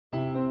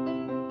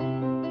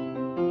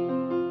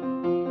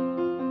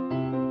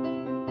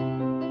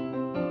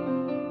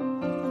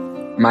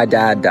My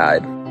dad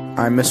died.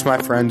 I miss my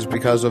friends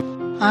because of...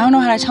 I don't know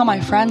how to tell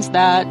my friends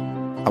that.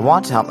 I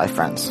want to help my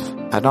friends.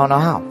 I don't know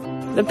how.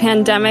 The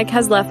pandemic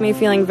has left me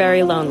feeling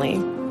very lonely.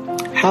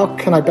 How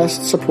can I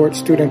best support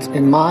students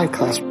in my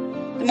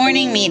classroom? The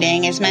morning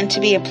meeting is meant to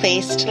be a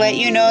place to let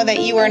you know that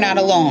you are not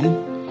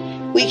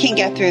alone. We can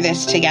get through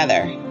this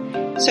together.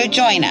 So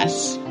join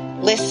us.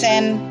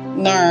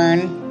 Listen,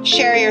 learn,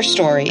 share your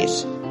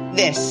stories.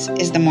 This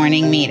is the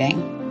morning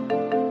meeting.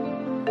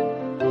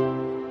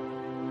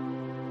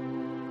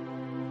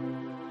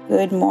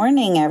 Good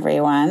morning,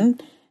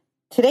 everyone.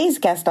 Today's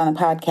guest on the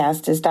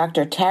podcast is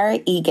Dr. Tara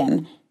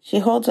Egan. She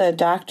holds a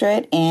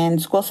doctorate in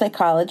school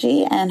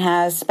psychology and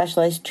has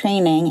specialized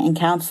training in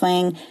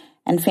counseling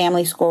and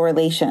family school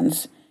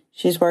relations.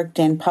 She's worked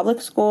in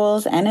public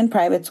schools and in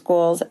private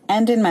schools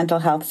and in mental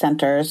health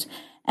centers.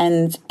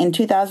 And in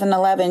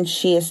 2011,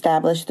 she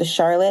established the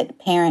Charlotte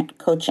Parent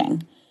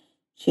Coaching.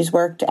 She's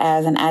worked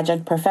as an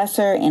adjunct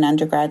professor in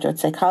undergraduate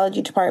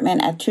psychology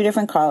department at 2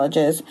 different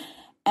colleges.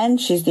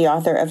 And she's the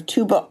author of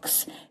 2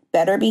 books,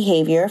 Better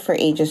Behavior for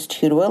Ages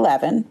 2 to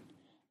 11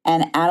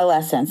 and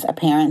Adolescence, A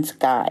Parent's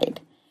Guide.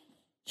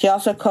 She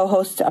also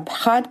co-hosts a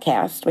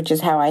podcast, which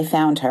is how I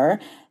found her.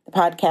 The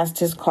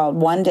podcast is called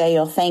One Day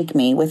You'll Thank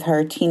Me with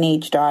her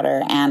teenage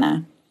daughter,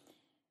 Anna.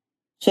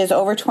 She has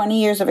over 20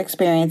 years of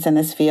experience in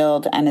this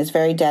field and is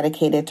very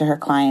dedicated to her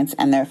clients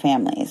and their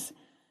families.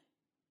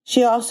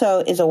 She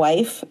also is a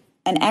wife,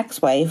 an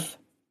ex-wife,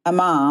 a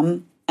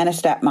mom, and a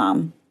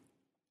stepmom.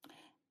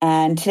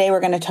 And today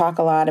we're going to talk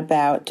a lot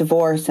about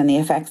divorce and the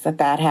effects that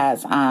that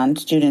has on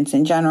students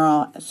in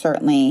general,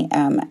 certainly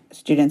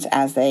students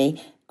as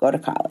they go to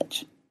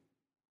college.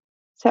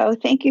 So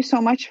thank you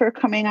so much for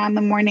coming on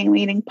the Morning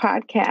Meeting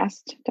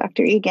podcast,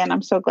 Dr. Egan.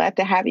 I'm so glad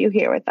to have you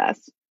here with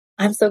us.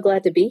 I'm so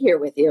glad to be here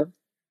with you.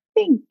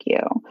 Thank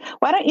you.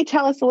 Why don't you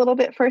tell us a little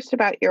bit first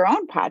about your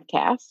own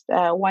podcast,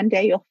 One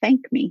Day You'll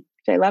Thank Me,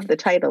 which I love the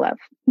title of.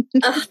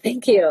 Oh,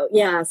 thank you.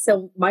 Yeah.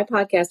 So my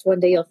podcast, One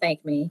Day You'll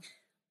Thank Me,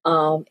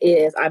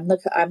 is I'm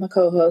a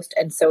co-host,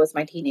 and so is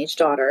my teenage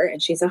daughter,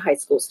 and she's a high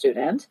school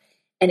student.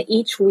 And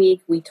each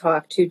week we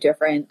talk to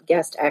different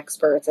guest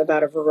experts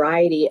about a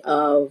variety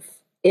of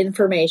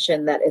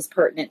information that is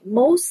pertinent,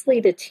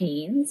 mostly to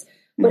teens.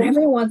 But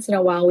every once in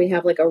a while we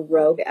have like a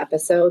rogue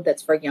episode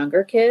that's for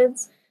younger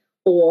kids,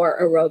 or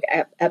a rogue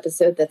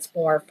episode that's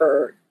more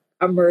for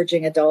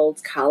emerging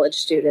adults, college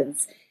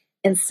students.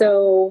 And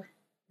so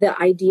the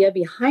idea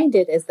behind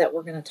it is that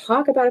we're going to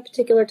talk about a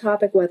particular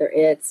topic, whether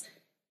it's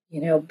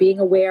being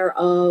aware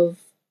of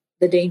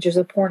the dangers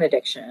of porn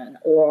addiction,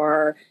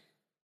 or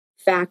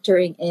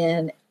factoring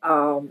in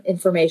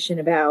information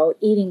about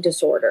eating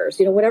disorders,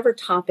 whatever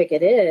topic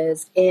it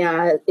is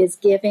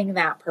giving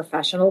that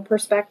professional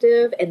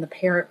perspective and the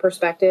parent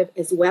perspective,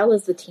 as well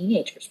as the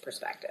teenager's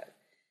perspective.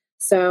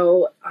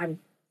 So I'm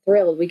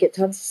thrilled. We get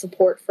tons of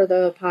support for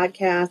the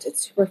podcast.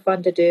 It's super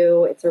fun to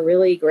do. It's a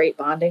really great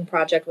bonding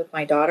project with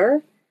my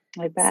daughter.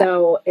 I bet.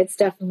 So it's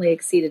definitely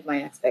exceeded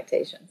my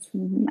expectations.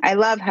 I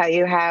love how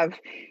you have,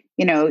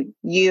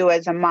 you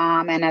as a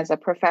mom and as a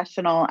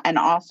professional, and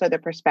also the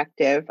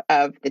perspective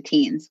of the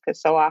teens, because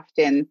so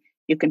often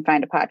you can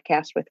find a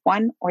podcast with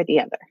one or the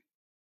other.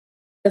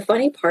 The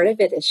funny part of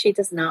it is she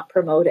does not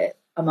promote it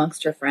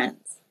amongst her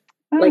friends.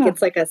 Like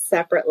it's like a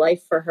separate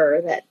life for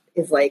her that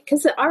is like,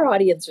 because our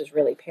audience is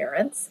really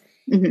parents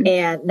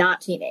and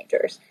not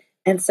teenagers.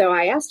 And so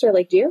I asked her,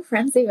 like, do your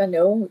friends even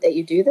know that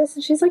you do this?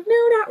 And she's like,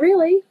 no, not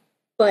really.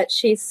 But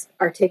she's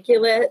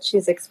articulate.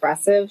 She's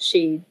expressive.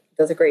 She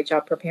does a great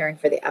job preparing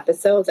for the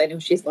episodes. I know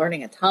she's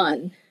learning a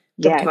ton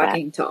from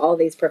talking to all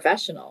these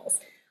professionals.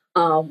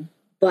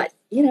 But,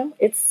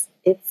 it's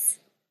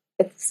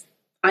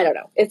I don't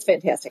know. It's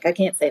fantastic. I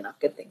can't say enough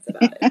good things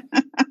about it.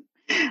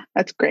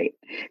 That's great.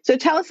 So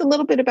tell us a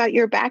little bit about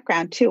your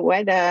background, too.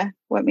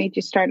 What made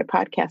you start a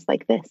podcast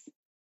like this?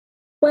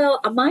 Well,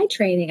 my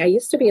training, I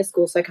used to be a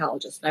school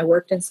psychologist, and I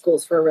worked in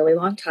schools for a really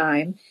long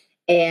time.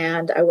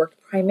 And I worked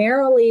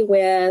primarily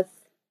with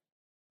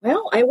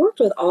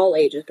all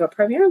ages, but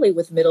primarily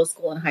with middle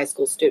school and high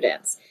school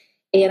students.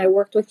 And I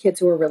worked with kids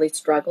who were really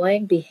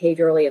struggling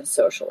behaviorally and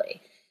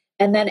socially.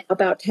 And then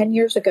about 10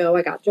 years ago,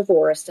 I got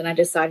divorced, and I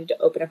decided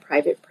to open a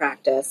private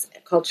practice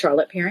called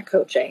Charlotte Parent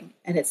Coaching.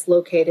 And it's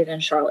located in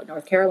Charlotte,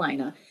 North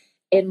Carolina.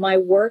 And my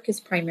work is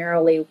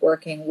primarily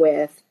working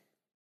with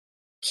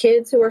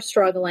kids who are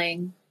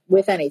struggling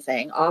with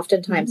anything,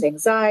 oftentimes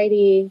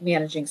anxiety,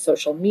 managing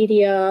social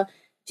media,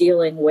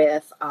 dealing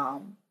with,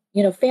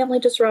 family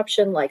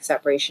disruption like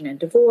separation and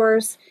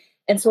divorce.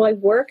 And so I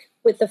work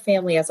with the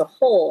family as a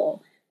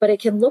whole, but it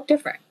can look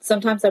different.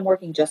 Sometimes I'm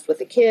working just with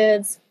the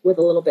kids with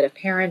a little bit of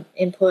parent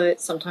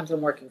input. Sometimes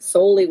I'm working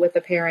solely with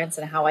the parents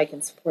and how I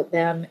can support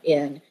them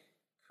in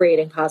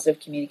creating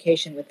positive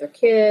communication with their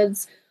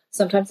kids.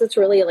 Sometimes it's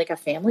really like a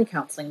family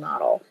counseling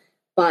model.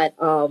 But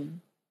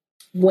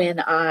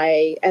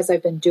as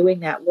I've been doing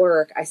that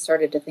work, I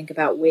started to think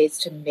about ways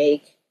to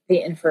make the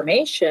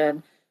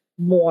information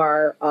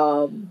more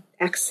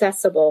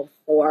accessible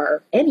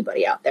for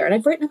anybody out there. And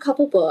I've written a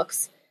couple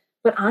books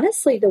But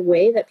honestly, the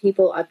way that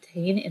people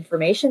obtain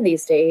information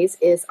these days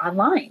is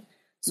online.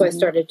 So I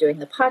started doing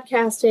the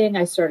podcasting.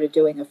 I started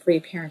doing a free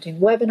parenting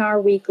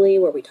webinar weekly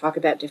where we talk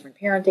about different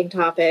parenting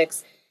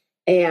topics.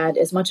 And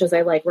as much as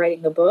I like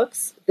writing the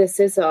books, this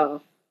is an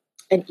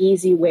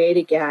easy way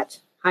to get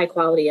high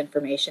quality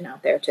information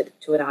out there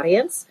to an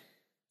audience.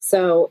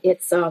 So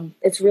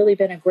it's really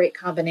been a great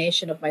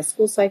combination of my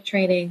school psych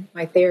training,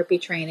 my therapy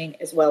training,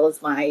 as well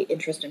as my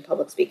interest in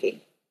public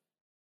speaking.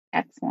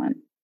 Excellent.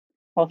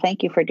 Well,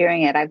 thank you for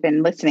doing it. I've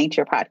been listening to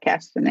your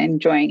podcast and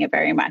enjoying it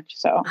very much.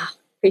 So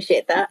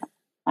appreciate that.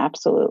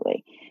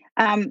 Absolutely.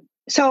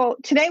 So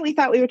today we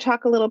thought we would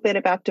talk a little bit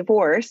about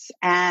divorce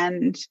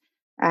and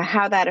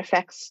how that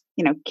affects,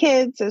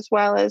 kids as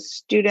well as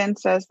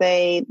students as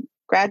they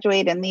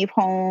graduate and leave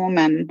home.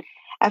 And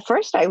at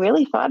first I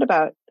really thought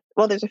about,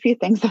 well, there's a few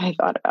things that I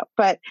thought about,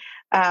 but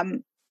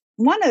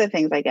one of the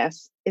things, I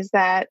guess, is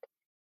that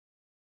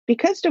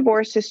because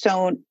divorce is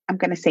so, I'm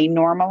going to say,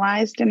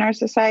 normalized in our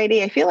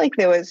society, I feel like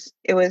it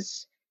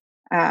was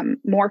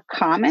more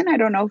common. I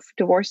don't know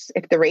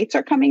if the rates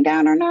are coming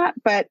down or not,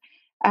 but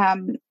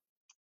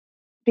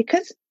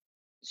because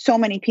so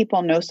many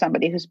people know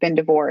somebody who's been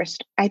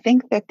divorced, I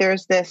think that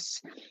there's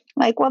this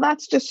well,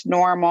 that's just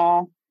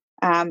normal.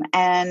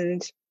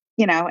 And,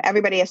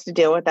 everybody has to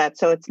deal with that.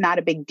 So it's not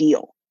a big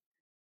deal.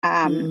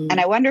 And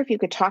I wonder if you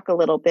could talk a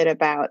little bit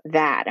about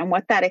that and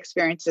what that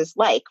experience is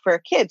like for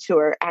kids who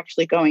are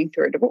actually going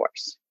through a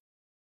divorce.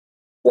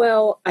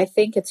 Well, I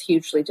think it's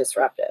hugely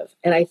disruptive.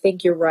 And I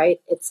think you're right.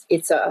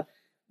 It's a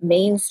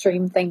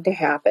mainstream thing to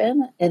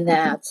happen, and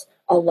that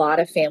a lot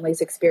of families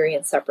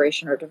experience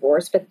separation or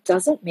divorce, but it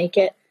doesn't make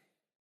it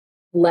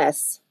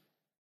less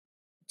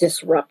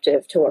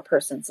disruptive to a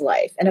person's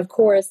life. And of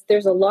course,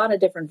 there's a lot of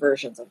different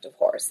versions of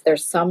divorce.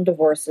 There's some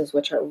divorces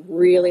which are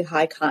really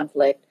high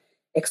conflict,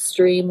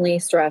 extremely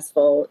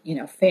stressful.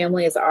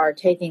 Families are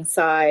taking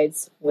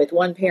sides with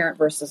one parent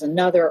versus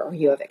another, or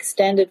you have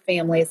extended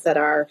families that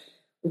are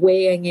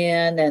weighing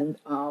in, and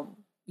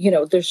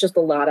there's just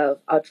a lot of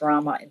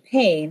drama and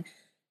pain.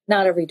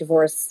 Not every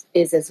divorce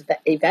is as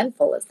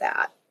eventful as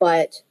that,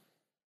 but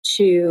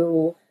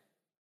to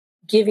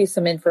give you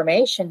some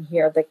information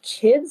here, the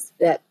kids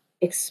that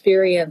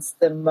experience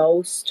the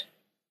most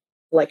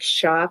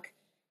shock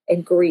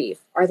and grief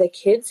are the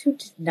kids who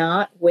did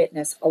not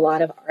witness a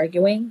lot of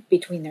arguing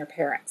between their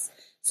parents.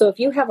 So if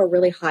you have a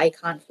really high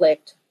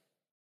conflict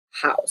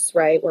house,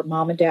 right, where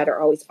mom and dad are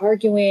always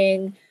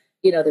arguing,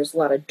 there's a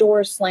lot of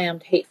doors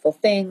slammed, hateful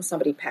things,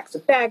 somebody packs a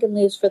bag and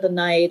leaves for the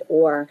night,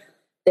 or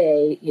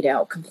they,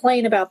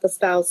 complain about the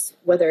spouse,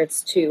 whether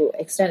it's to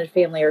extended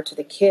family or to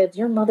the kids.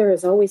 Your mother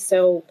is always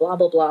so blah,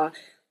 blah, blah.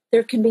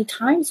 There can be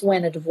times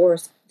when a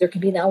divorce, there can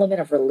be an element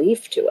of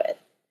relief to it.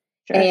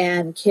 Sure.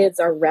 And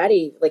kids are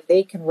ready,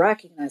 they can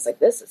recognize,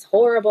 this is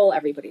horrible,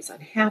 everybody's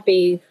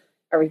unhappy,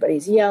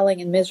 everybody's yelling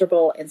and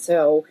miserable. And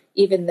so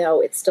even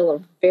though it's still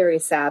a very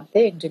sad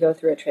thing to go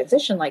through a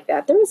transition like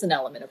that, there is an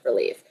element of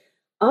relief.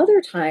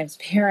 Other times,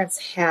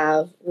 parents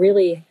have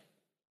really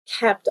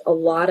kept a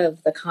lot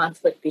of the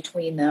conflict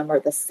between them, or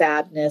the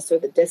sadness or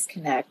the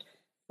disconnect,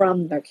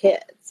 from their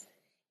kids.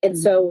 And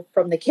so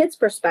from the kids'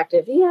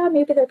 perspective,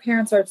 maybe their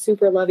parents aren't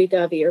super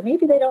lovey-dovey, or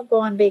maybe they don't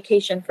go on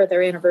vacation for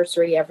their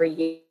anniversary every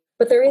year,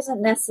 but there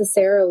isn't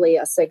necessarily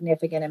a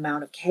significant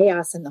amount of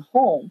chaos in the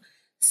home.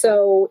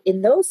 So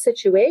in those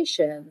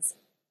situations,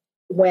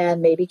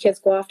 when maybe kids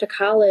go off to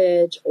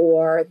college,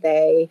 or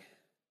they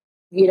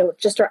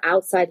just are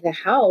outside the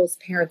house,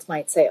 parents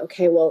might say,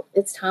 okay, well,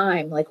 it's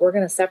time, we're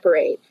going to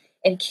separate.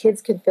 And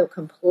kids can feel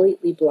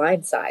completely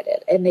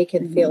blindsided, and they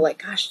can feel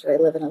gosh, did I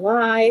live in a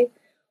lie?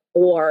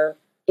 Or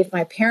if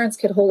my parents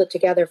could hold it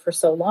together for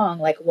so long,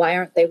 why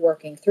aren't they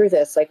working through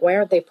this? Why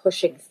aren't they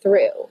pushing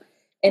through?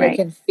 And It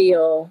can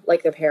feel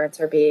like their parents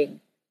are being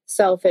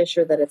selfish,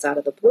 or that it's out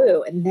of the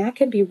blue. And that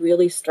can be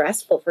really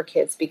stressful for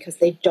kids because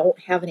they don't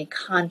have any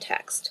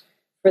context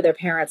for their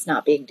parents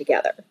not being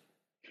together.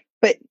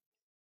 But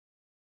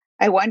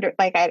I wonder,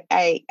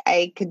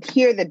 I could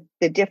hear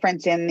the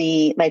difference in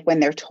the, when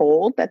they're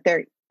told that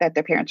their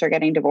parents are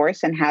getting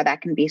divorced, and how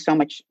that can be so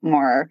much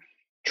more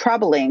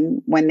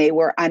troubling when they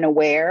were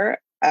unaware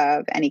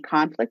of any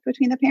conflict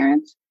between the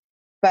parents.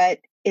 But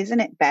isn't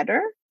it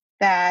better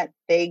that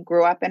they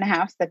grew up in a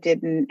house that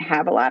didn't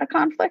have a lot of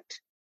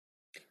conflict?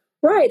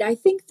 Right. I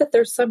think that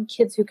there's some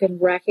kids who can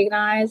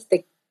recognize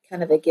the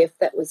kind of the gift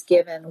that was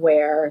given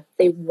where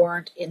they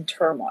weren't in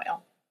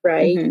turmoil,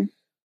 right?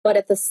 But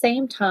at the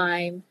same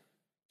time,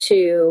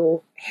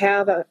 to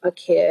have a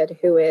kid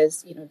who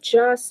is,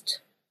 just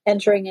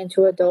entering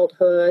into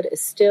adulthood, is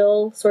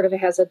still sort of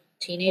has a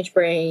teenage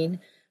brain,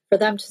 for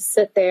them to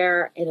sit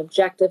there and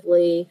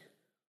objectively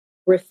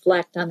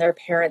reflect on their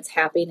parents'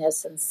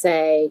 happiness and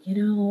say,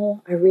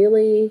 I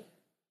really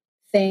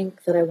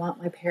think that I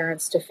want my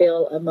parents to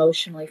feel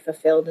emotionally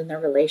fulfilled in their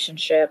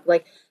relationship.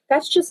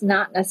 That's just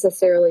not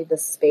necessarily the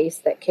space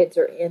that kids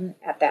are in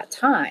at that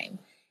time.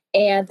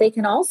 And they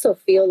can also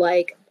feel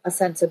a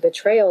sense of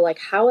betrayal.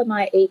 How am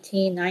I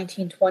 18,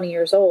 19, 20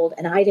 years old,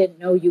 and I didn't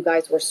know you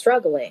guys were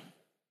struggling?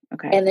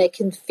 Okay. And they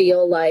can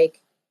feel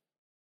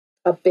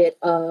a bit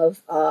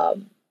of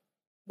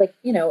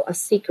a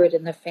secret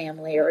in the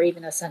family or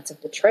even a sense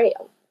of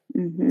betrayal.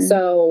 Mm-hmm.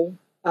 So,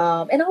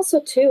 and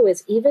also too,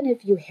 is even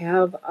if you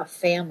have a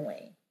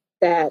family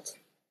that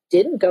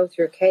didn't go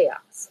through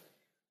chaos,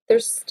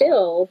 there's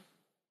still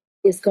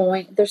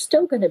going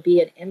to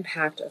be an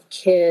impact of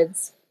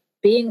kids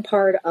being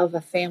part of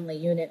a family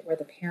unit where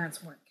the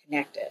parents weren't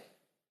connected.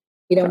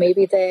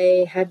 Maybe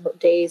they had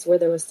days where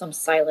there was some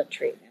silent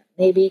treatment.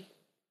 Maybe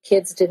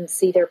kids didn't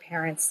see their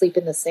parents sleep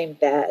in the same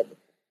bed.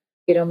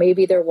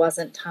 Maybe there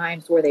wasn't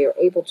times where they were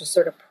able to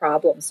sort of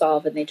problem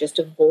solve and they just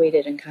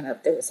avoided and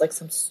there was like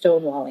some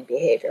stonewalling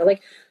behavior.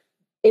 Like,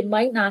 it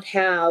might not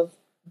have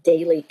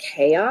daily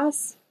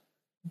chaos,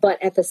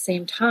 but at the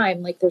same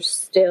time, like, there's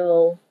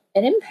still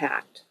an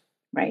impact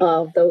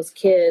of those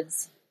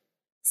kids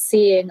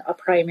seeing a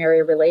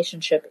primary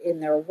relationship in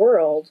their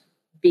world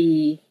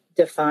be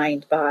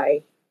defined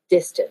by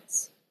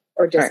distance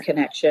or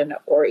disconnection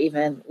or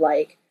even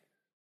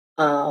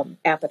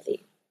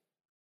apathy.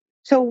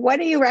 So what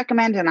do you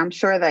recommend? And I'm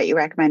sure that you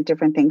recommend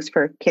different things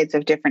for kids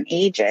of different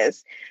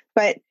ages,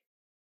 but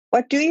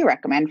what do you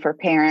recommend for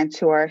parents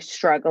who are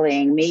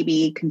struggling,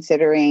 maybe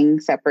considering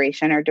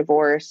separation or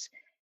divorce?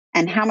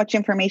 And how much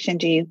information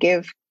do you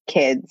give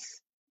kids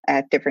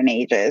at different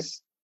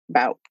ages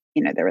about,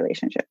 their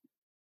relationship?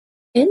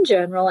 In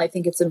general, I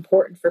think it's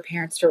important for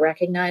parents to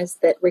recognize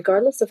that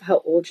regardless of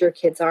how old your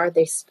kids are,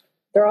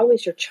 they're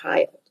always your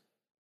child.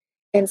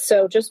 And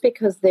so just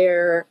because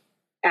they're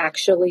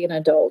actually an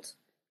adult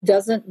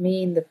doesn't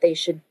mean that they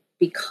should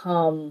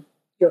become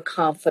your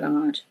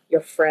confidant,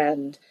 your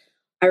friend.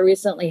 I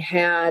recently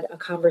had a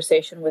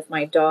conversation with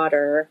my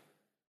daughter.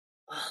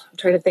 I'm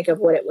trying to think of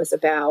what it was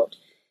about.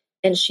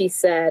 And she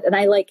said, and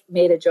I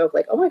made a joke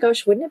oh my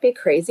gosh, wouldn't it be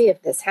crazy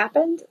if this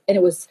happened? And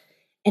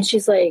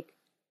she's like,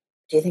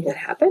 do you think that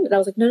happened? And I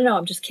was like, no,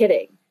 I'm just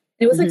kidding.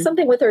 And it was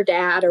something with her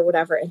dad or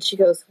whatever. And she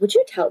goes, would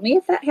you tell me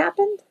if that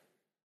happened?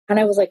 And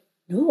I was like,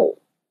 no.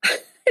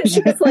 And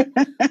she was like,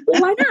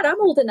 well, why not? I'm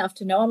old enough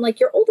to know. I'm like,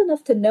 you're old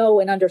enough to know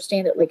and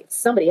understand it.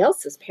 Somebody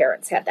else's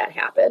parents had that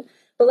happen.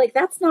 But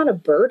that's not a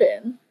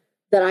burden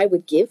that I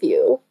would give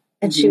you.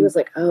 And she was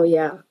like, oh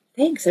yeah,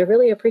 thanks. I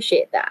really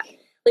appreciate that.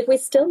 We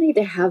still need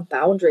to have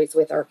boundaries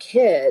with our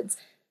kids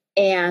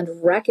and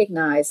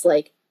recognize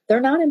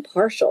they're not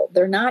impartial.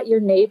 They're not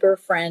your neighbor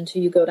friend who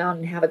you go down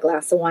and have a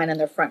glass of wine on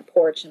their front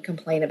porch and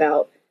complain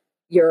about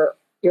your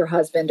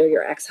husband or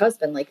your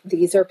ex-husband.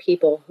 These are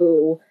people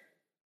who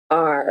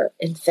are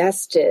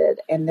invested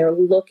and they're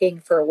looking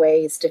for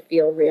ways to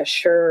feel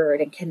reassured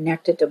and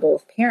connected to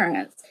both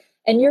parents.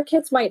 And your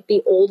kids might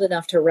be old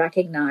enough to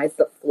recognize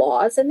the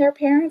flaws in their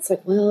parents.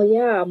 Well,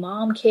 yeah,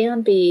 mom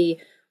can be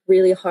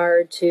really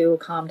hard to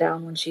calm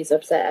down when she's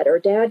upset, or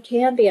dad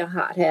can be a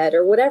hothead,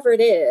 or whatever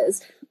it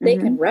is. They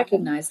can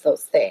recognize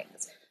those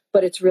things.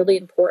 But it's really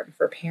important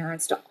for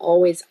parents to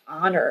always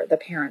honor the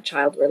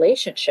parent-child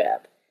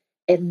relationship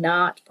and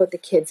not put the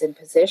kids in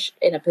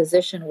a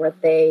position where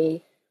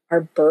they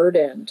are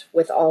burdened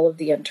with all of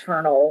the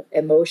internal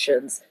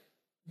emotions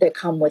that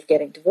come with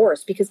getting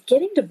divorced. Because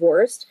getting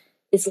divorced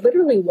is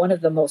literally one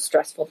of the most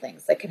stressful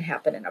things that can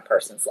happen in a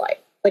person's life.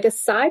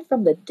 Aside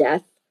from the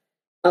death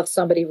of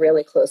somebody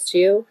really close to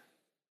you,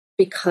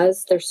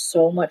 because there's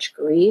so much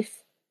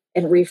grief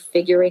and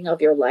refiguring of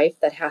your life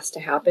that has to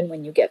happen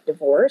when you get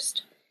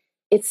divorced,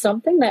 it's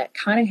something that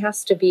kind of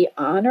has to be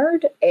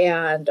honored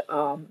and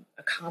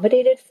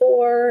accommodated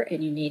for.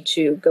 And you need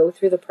to go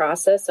through the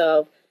process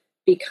of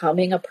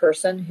becoming a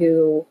person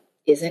who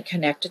isn't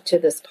connected to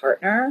this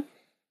partner.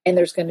 And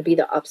there's going to be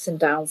the ups and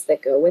downs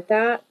that go with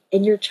that.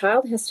 And your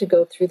child has to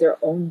go through their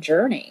own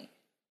journey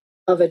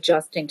of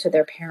adjusting to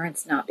their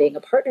parents not being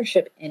a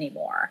partnership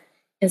anymore.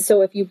 And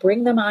so if you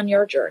bring them on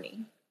your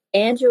journey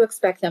and you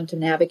expect them to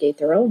navigate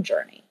their own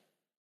journey,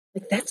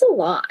 that's a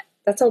lot.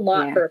 That's a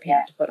lot for a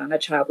parent to put on a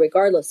child,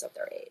 regardless of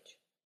their age.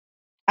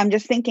 I'm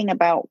just thinking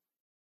about,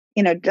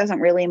 it doesn't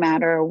really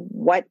matter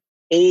what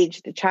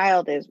age the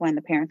child is when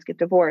the parents get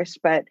divorced,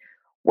 but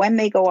when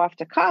they go off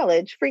to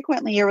college,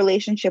 frequently your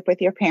relationship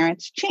with your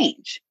parents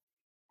change.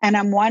 And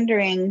I'm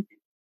wondering,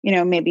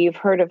 maybe you've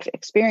heard of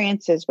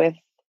experiences with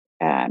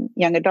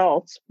young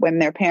adults when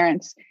their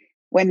parents,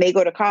 when they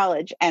go to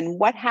college, and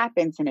what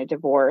happens in a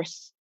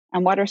divorce,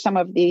 and what are some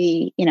of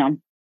the,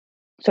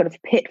 sort of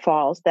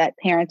pitfalls that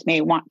parents may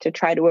want to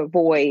try to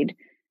avoid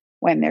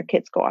when their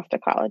kids go off to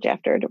college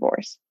after a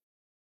divorce?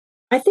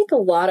 I think a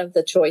lot of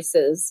the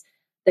choices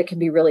that can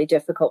be really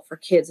difficult for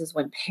kids is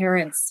when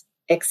parents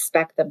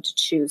expect them to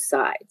choose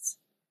sides.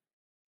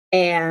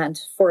 And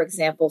for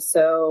example,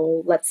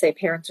 so let's say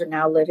parents are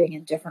now living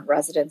in different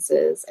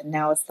residences and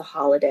now it's the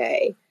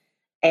holiday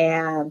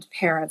and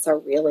parents are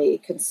really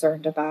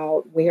concerned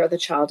about where the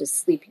child is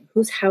sleeping.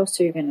 Whose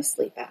house are you going to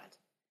sleep at?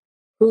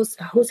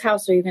 Whose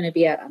house are you going to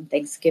be at on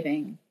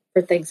Thanksgiving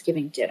for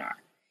Thanksgiving dinner?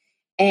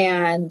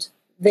 And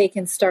they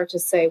can start to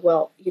say,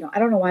 well, I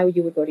don't know why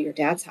you would go to your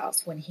dad's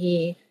house when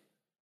he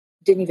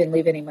didn't even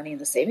leave any money in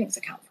the savings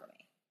account for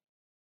me.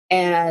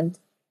 And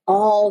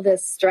all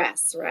this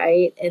stress,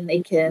 right? And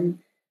they can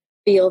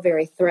feel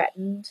very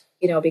threatened,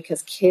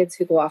 because kids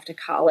who go off to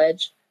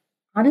college,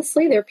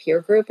 honestly, their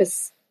peer group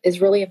is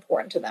really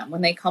important to them.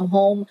 When they come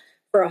home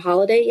for a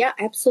holiday, yeah,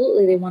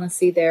 absolutely, they want to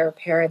see their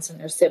parents and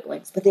their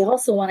siblings, but they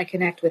also want to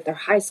connect with their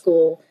high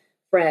school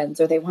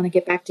friends, or they want to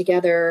get back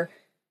together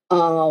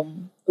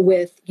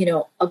with,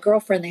 a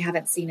girlfriend they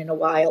haven't seen in a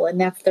while,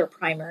 and that's their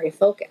primary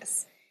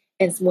focus.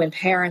 And when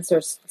parents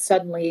are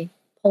suddenly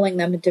pulling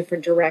them in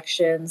different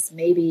directions,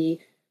 maybe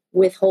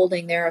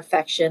withholding their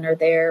affection or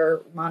their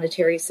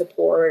monetary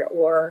support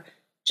or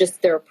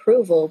just their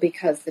approval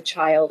because the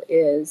child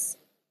is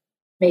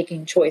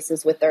making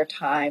choices with their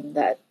time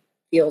that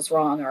feels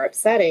wrong or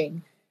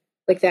upsetting,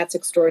 like that's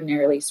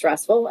extraordinarily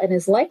stressful and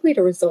is likely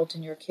to result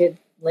in your kid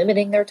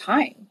limiting their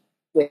time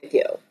with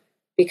you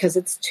because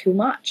it's too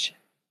much,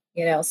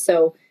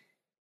 so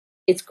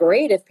it's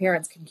great if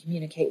parents can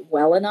communicate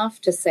well enough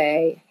to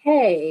say,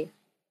 hey,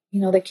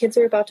 the kids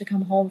are about to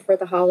come home for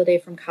the holiday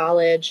from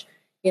college.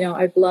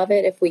 I'd love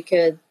it if we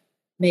could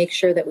make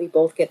sure that we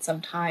both get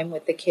some time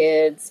with the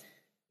kids.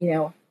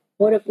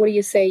 What do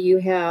you say you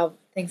have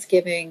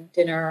Thanksgiving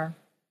dinner,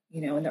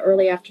 in the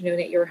early afternoon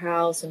at your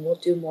house, and we'll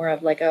do more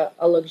of like a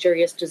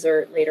luxurious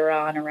dessert later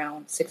on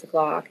around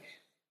 6:00.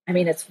 I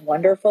mean, it's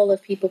wonderful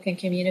if people can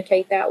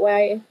communicate that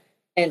way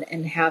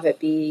and have it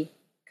be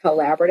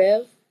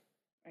collaborative,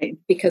 right?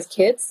 Because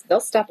kids, they'll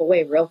step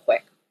away real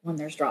quick when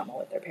there's drama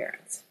with their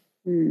parents.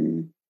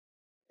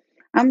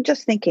 I'm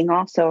just thinking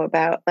also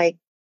about, like,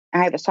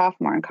 I have a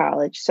sophomore in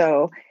college,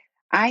 so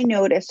I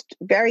noticed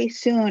very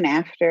soon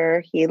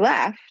after he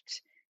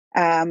left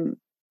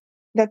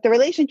that the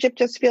relationship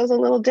just feels a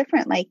little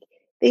different. Like,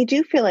 they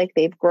do feel like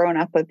they've grown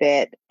up a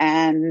bit,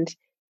 and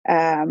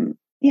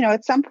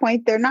at some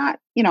point they're not,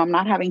 I'm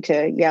not having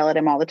to yell at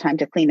him all the time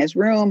to clean his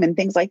room and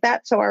things like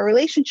that. So our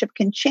relationship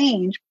can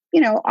change,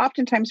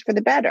 oftentimes for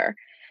the better.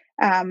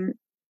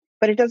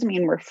 But it doesn't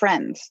mean we're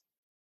friends.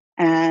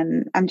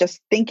 And I'm just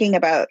thinking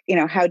about,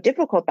 how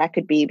difficult that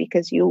could be,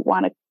 because you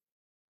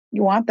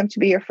want them to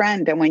be your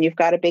friend. And when you've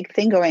got a big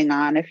thing going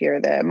on, if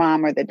you're the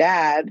mom or the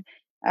dad,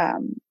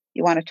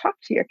 you want to talk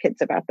to your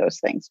kids about those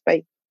things,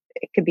 but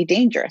it could be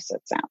dangerous,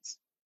 it sounds.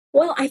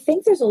 Well, I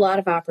think there's a lot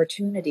of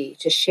opportunity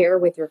to share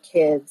with your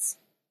kids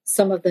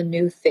some of the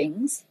new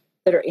things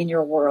that are in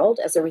your world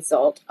as a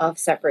result of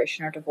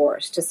separation or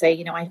divorce. To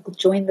say, I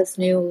joined this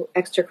new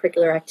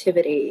extracurricular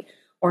activity,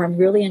 or I'm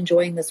really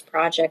enjoying this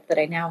project that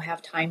I now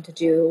have time to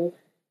do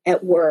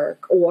at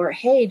work, or,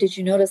 hey, did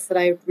you notice that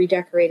I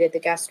redecorated the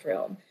guest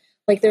room?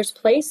 Like, there's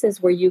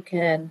places where you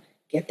can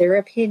get their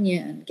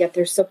opinion, get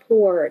their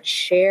support,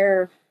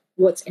 share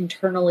what's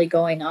internally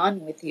going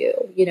on with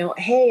you.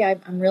 Hey,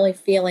 I'm really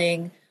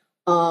feeling,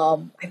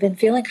 I've been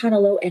feeling kind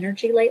of low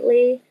energy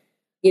lately.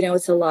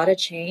 It's a lot of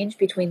change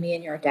between me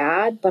and your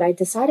dad, but I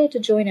decided to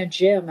join a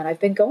gym, and I've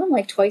been going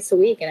like twice a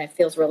week, and it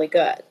feels really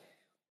good.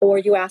 Or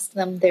you ask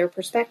them their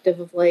perspective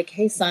of, like,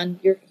 hey, son,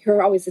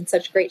 you're always in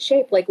such great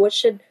shape. Like, what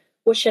should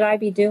I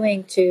be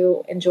doing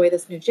to enjoy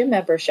this new gym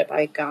membership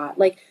I got?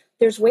 Like,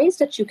 there's ways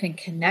that you can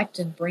connect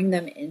and bring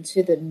them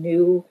into the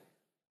new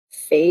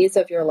phase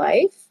of your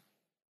life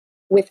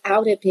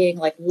without it being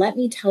like, let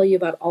me tell you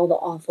about all the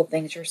awful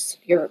things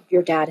your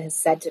dad has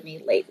said to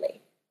me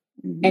lately.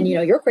 Mm-hmm. And,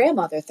 your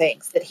grandmother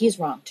thinks that he's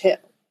wrong too.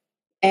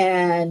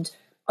 And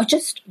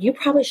you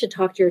probably should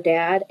talk to your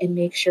dad and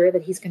make sure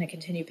that he's going to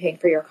continue paying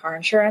for your car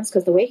insurance,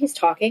 because the way he's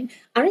talking,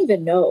 I don't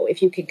even know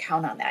if you can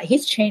count on that.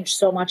 He's changed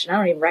so much, and I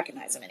don't even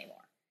recognize him anymore.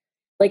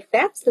 Like,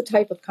 that's the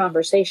type of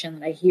conversation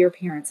that I hear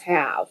parents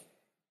have.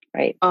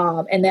 Right.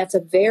 And that's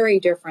a very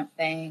different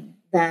thing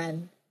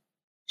than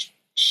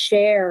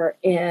share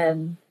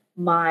in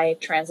my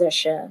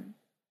transition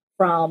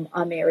from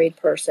a married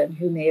person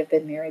who may have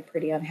been married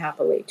pretty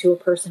unhappily to a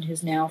person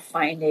who's now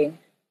finding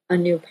a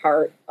new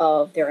part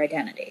of their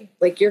identity.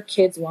 Like, your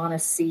kids want to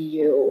see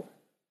you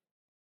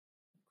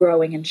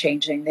growing and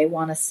changing. They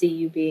want to see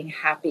you being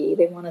happy.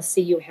 They want to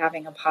see you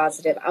having a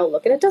positive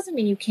outlook. And it doesn't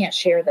mean you can't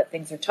share that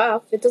things are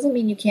tough. It doesn't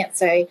mean you can't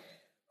say,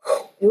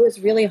 it was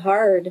really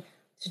hard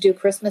to do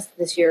Christmas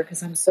this year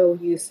because I'm so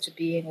used to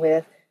being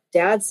with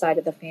Dad's side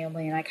of the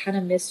family, and I kind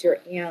of miss your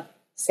Aunt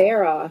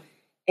Sarah,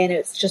 and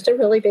it's just a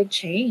really big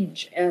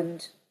change.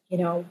 And,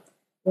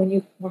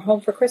 when we're home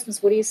for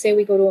Christmas, what do you say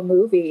we go to a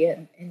movie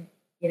and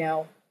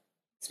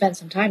spend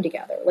some time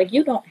together? Like,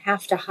 you don't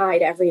have to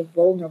hide every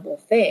vulnerable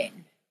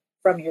thing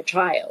from your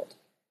child,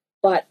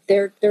 but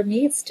there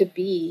needs to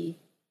be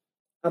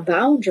a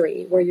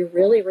boundary where you're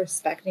really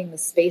respecting the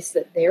space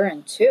that they're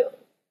in too.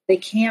 They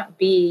can't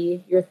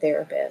be your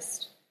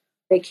therapist.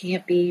 They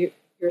can't be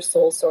your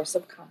sole source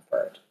of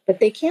comfort, but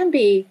they can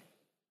be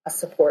a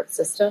support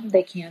system.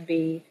 They can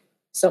be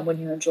someone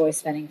you enjoy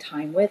spending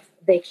time with.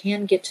 They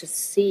can get to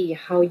see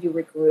how you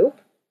regroup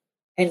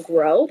and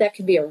grow. That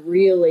can be a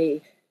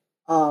really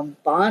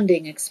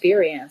bonding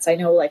experience. I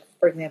know, like,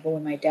 for example,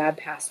 when my dad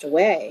passed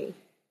away,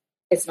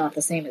 it's not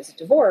the same as a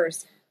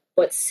divorce,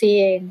 but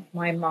seeing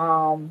my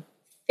mom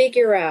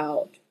figure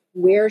out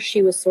where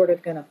she was sort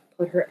of going to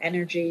put her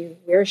energy,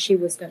 where she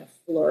was going to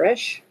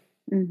flourish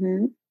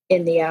in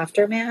the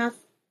aftermath,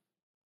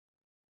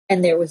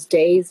 And there was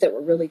days that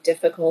were really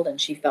difficult, and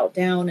she felt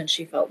down and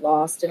she felt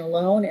lost and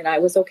alone. And I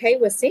was okay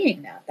with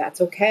seeing that. That's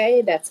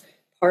okay. That's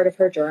part of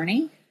her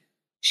journey.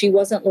 She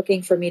wasn't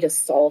looking for me to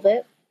solve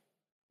it,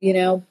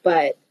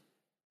 but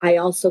I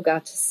also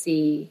got to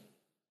see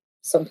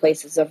some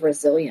places of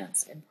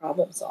resilience and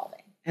problem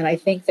solving. And I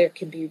think there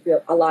can be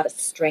a lot of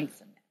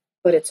strength in that.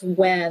 But it's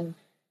when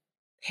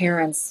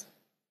parents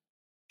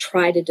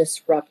try to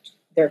disrupt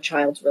their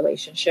child's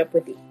relationship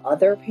with the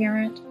other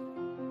parent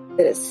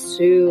that is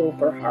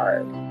super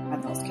hard on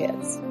those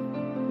kids.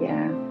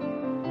 Yeah.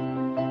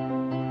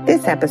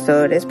 This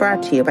episode is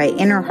brought to you by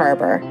Inner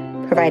Harbor,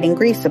 providing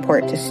grief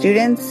support to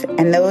students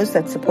and those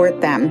that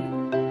support them.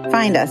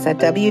 Find us at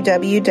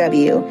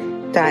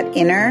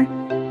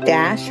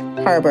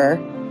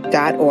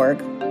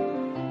www.inner-harbor.org.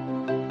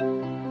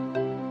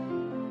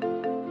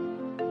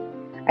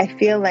 I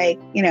feel like,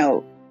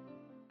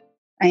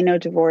 I know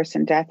divorce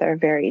and death are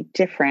very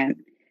different,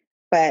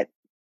 but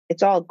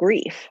it's all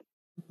grief.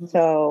 Mm-hmm.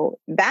 So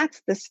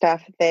that's the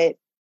stuff that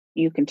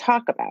you can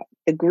talk about,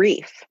 the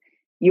grief,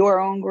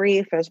 your own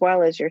grief as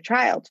well as your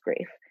child's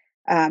grief.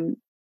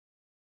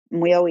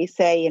 We always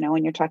say,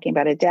 when you're talking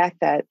about a death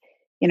that,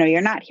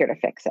 you're not here to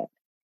fix it.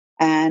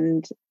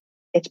 And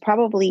it's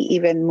probably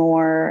even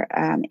more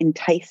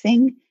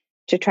enticing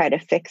to try to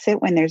fix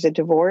it when there's a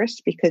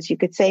divorce, because you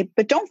could say,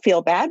 but don't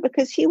feel bad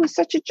because he was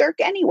such a jerk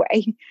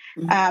anyway.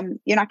 Mm-hmm.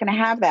 You're not going to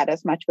have that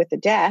as much with the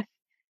death.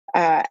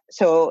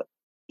 So,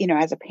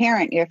 as a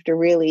parent, you have to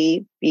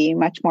really be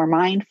much more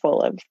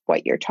mindful of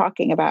what you're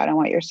talking about and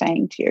what you're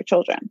saying to your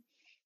children,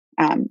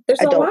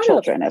 adult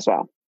children as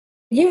well.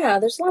 Yeah,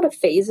 there's a lot of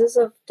phases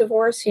of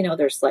divorce.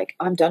 There's like,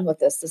 I'm done with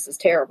this. This is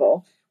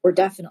terrible. We're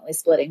definitely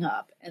splitting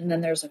up. And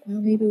then there's like, well,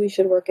 maybe we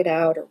should work it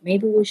out, or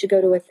maybe we should go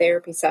to a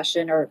therapy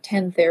session, or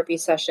 10 therapy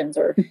sessions,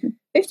 or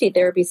 50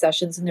 therapy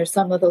sessions. And there's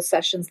some of those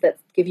sessions that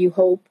give you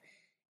hope,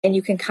 and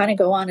you can kind of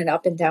go on an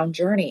up and down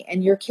journey.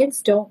 And your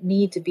kids don't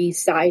need to be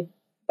side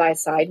by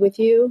side with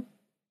you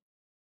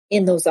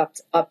in those up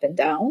and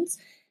downs.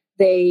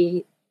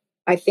 I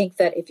think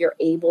that if you're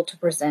able to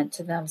present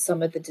to them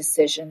some of the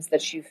decisions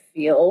that you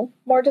feel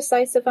more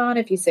decisive on,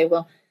 if you say,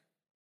 well,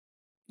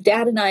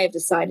 Dad and I have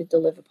decided to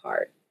live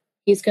apart.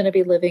 He's going to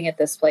be living at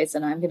this place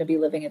and I'm going to be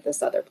living at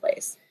this other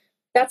place.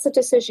 That's a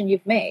decision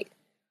you've made.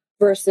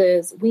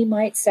 Versus we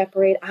might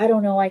separate. I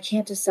don't know. I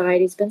can't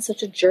decide. He's been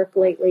such a jerk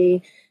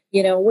lately.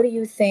 What do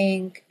you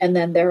think? And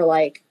then they're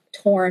like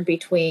torn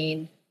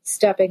between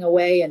stepping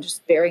away and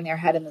just burying their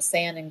head in the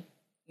sand and,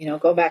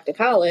 go back to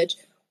college,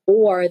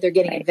 or they're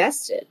getting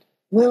invested.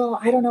 Well,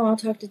 I don't know. I'll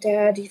talk to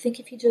Dad. Do you think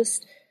if he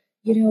just,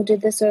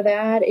 did this or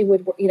that, it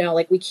would,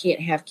 we can't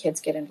have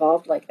kids get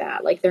involved like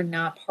that. Like they're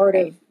not part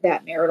of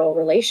that marital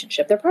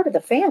relationship. They're part of the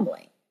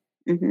family.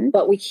 Mm-hmm.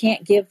 But we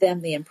can't give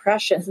them the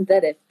impression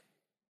that if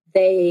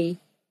they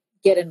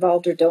get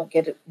involved or don't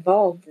get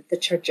involved, that the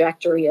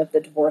trajectory of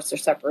the divorce or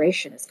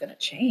separation is going to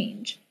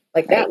change.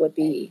 Like that would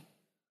be,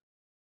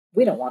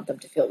 we don't want them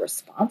to feel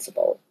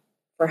responsible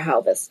for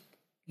how this,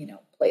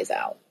 plays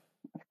out.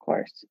 Of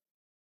course.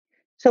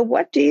 So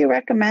what do you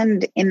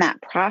recommend in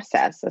that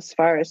process as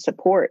far as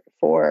support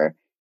for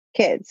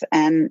kids?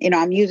 And,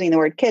 I'm using the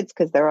word kids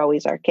because they're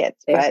always our kids,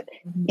 but,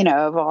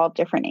 of all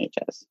different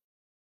ages.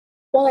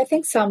 Well, I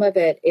think some of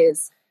it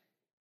is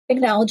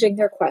acknowledging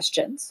their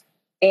questions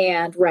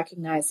and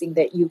recognizing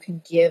that you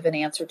can give an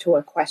answer to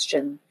a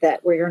question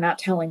where you're not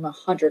telling them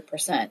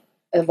 100%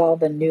 of all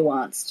the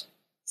nuanced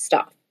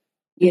stuff,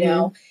 you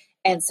know?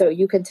 And so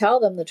you can tell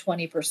them the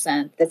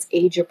 20% that's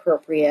age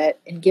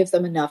appropriate and give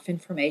them enough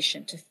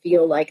information to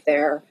feel like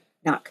they're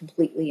not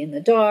completely in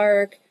the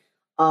dark.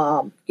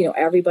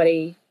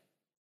 Everybody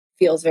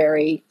feels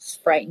very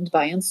frightened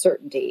by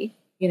uncertainty,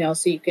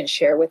 so you can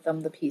share with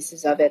them the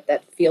pieces of it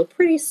that feel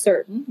pretty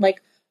certain,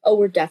 like, oh,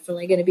 we're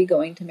definitely going to be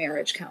going to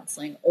marriage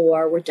counseling,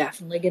 or we're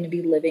definitely going to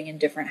be living in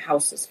different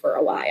houses for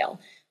a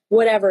while.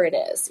 Whatever it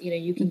is,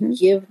 you can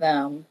give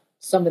them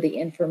some of the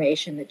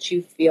information that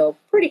you feel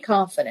pretty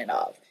confident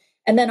of.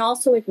 And then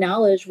also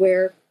acknowledge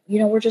where,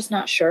 we're just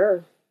not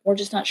sure. We're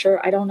just not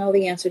sure. I don't know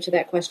the answer to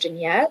that question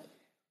yet.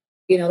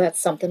 That's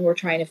something we're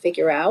trying to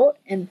figure out.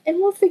 And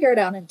we'll figure it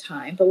out in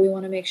time, but we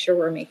want to make sure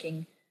we're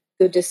making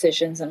good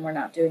decisions and we're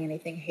not doing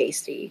anything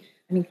hasty.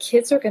 I mean,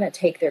 kids are going to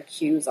take their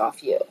cues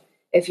off you.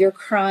 If you're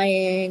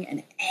crying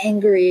and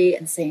angry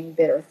and saying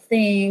bitter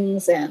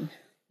things and,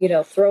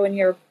 throwing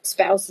your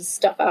spouse's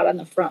stuff out on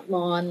the front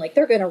lawn, like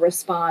they're going to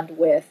respond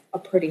with a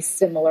pretty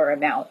similar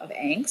amount of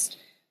angst.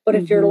 But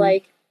if you're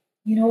like,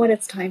 you know what,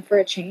 it's time for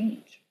a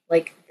change.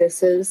 Like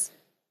this is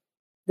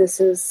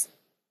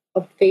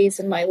a phase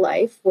in my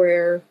life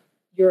where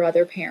your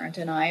other parent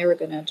and I are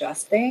going to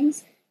adjust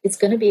things. It's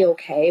going to be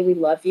okay. We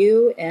love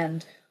you.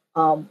 And,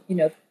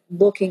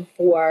 looking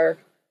for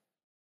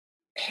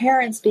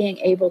parents being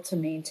able to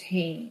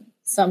maintain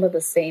some of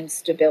the same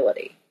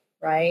stability,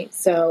 right?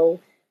 So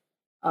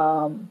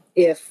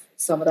if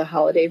some of the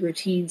holiday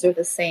routines are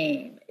the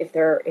same,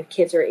 if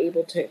kids are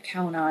able to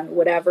count on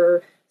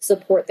whatever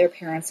support their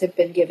parents have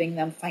been giving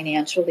them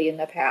financially in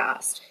the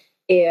past,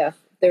 if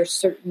there's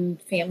certain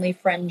family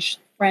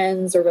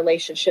friends or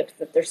relationships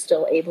that they're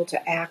still able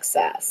to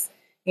access.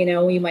 You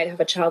know, you might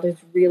have a child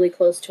who's really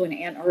close to an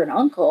aunt or an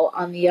uncle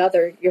on the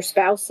other, your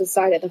spouse's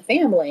side of the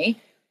family.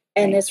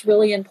 And it's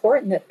really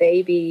important that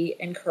they be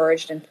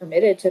encouraged and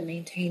permitted to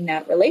maintain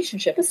that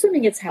relationship,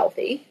 assuming it's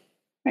healthy.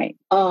 Right.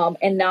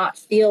 And not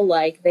feel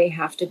like they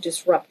have to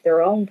disrupt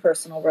their own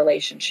personal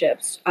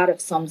relationships out of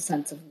some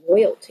sense of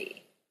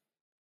loyalty.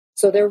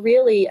 So they're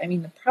really, I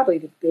mean, probably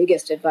the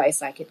biggest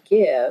advice I could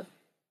give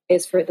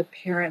is for the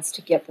parents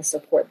to get the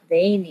support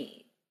they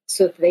need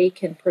so that they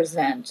can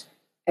present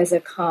as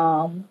a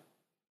calm,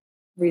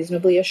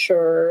 reasonably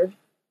assured,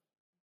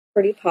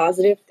 pretty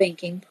positive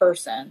thinking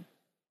person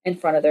in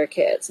front of their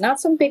kids. Not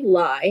some big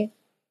lie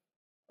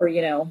or,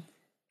 you know,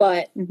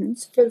 but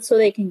so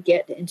they can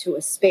get into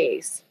a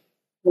space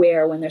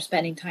where when they're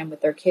spending time with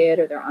their kid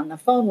or they're on the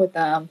phone with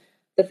them,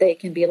 that they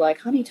can be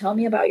like, honey, tell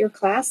me about your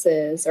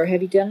classes, or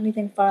have you done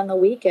anything fun on the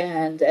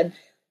weekend?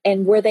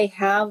 And where they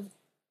have,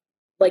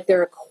 like,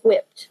 they're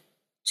equipped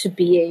to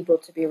be able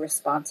to be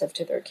responsive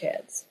to their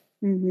kids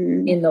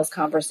in those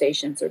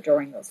conversations or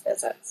during those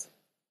visits.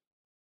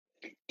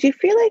 Do you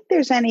feel like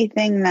there's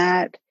anything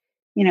that,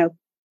 you know,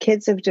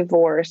 kids of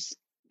divorce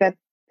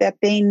that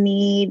we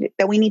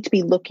need to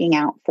be looking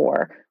out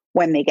for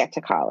when they get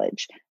to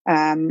college?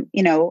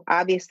 You know,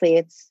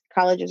 obviously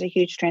college is a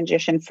huge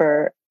transition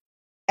for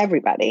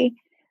everybody,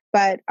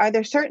 but are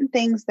there certain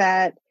things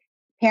that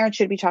parents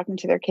should be talking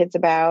to their kids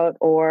about,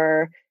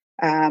 or,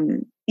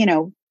 you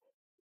know,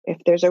 if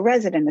there's a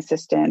resident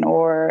assistant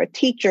or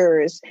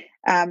teachers,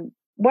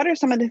 what are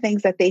some of the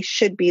things that they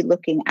should be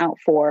looking out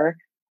for,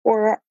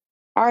 or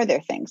are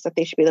there things that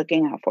they should be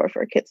looking out for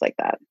kids like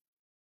that?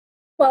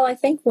 Well, I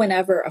think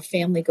whenever a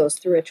family goes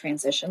through a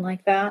transition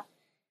like that,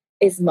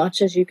 as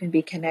much as you can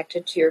be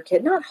connected to your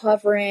kid, not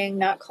hovering,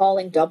 not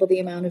calling double the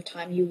amount of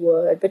time you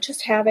would, but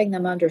just having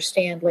them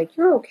understand, like,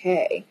 you're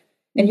okay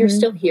and you're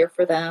still here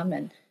for them,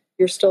 and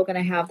you're still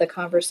going to have the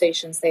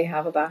conversations they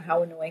have about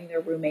how annoying their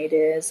roommate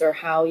is, or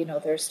how, you know,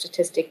 their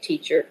statistics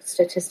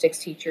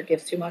teacher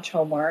gives too much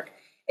homework,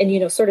 and, you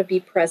know, sort of be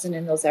present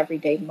in those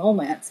everyday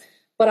moments.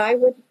 But I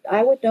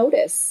would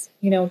notice,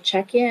 you know,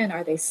 check in.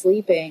 Are they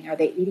sleeping? Are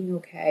they eating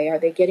okay? Are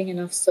they getting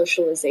enough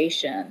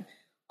socialization?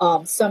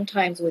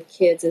 Sometimes with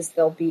kids is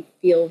they'll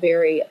feel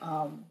very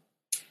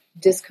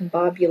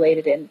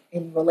discombobulated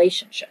in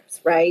relationships,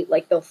 right?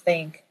 Like they'll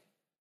think,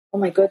 oh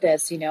my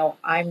goodness, you know,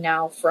 I'm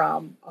now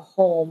from a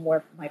home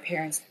where my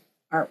parents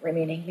aren't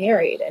remaining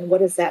married. And what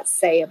does that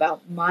say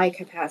about my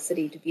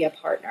capacity to be a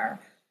partner?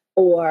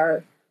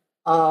 Or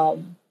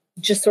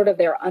just sort of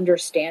their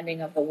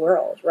understanding of the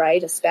world,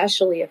 right?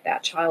 Especially if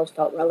that child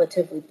felt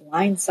relatively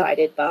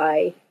blindsided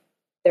by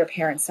their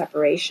parents'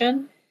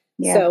 separation.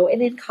 Yeah. So,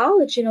 and in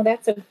college, you know,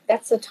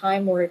 that's a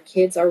time where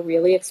kids are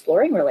really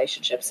exploring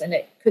relationships, and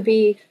it could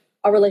be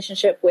a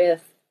relationship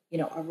with, you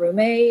know, a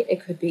roommate.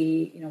 It could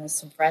be, you know, with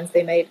some friends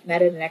they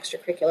met at an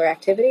extracurricular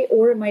activity,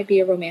 or it might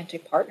be a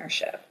romantic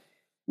partnership.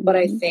 But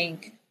I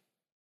think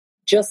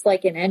just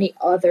like in any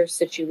other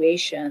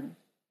situation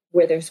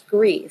where there's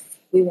grief,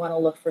 we want to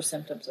look for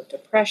symptoms of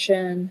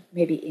depression,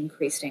 maybe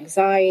increased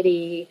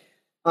anxiety,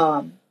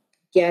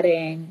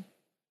 getting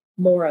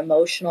more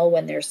emotional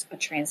when there's a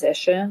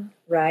transition,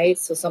 right?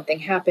 So something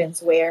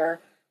happens where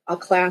a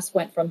class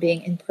went from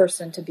being in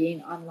person to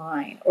being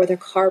online, or their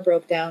car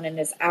broke down and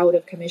is out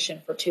of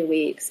commission for 2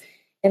 weeks.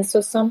 And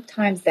so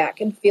sometimes that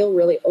can feel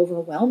really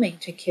overwhelming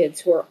to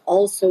kids who are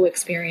also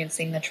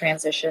experiencing the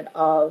transition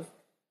of,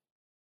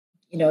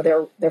 you know,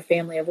 their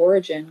family of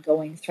origin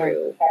going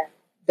through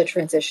the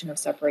transition of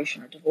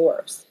separation or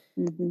divorce.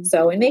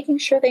 So, and making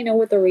sure they know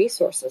what the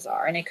resources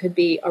are. And it could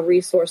be a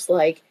resource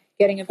like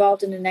getting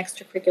involved in an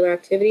extracurricular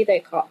activity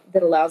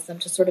that allows them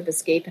to sort of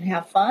escape and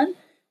have fun.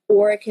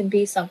 Or it can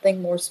be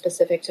something more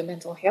specific to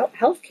mental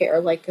health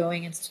care, like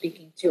going and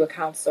speaking to a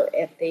counselor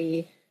at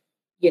the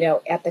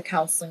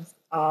counseling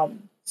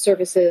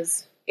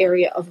services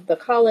area of the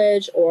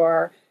college,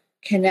 or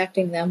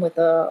connecting them with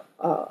a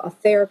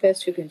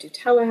therapist who can do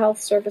telehealth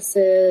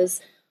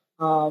services,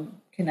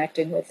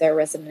 connecting with their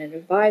resident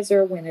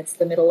advisor when it's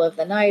the middle of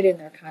the night and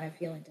they're kind of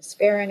feeling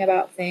despairing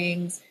about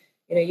things.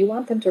 You know, you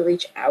want them to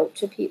reach out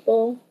to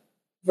people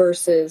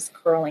versus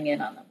curling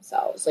in on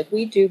themselves. Like,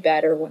 we do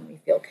better when we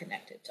feel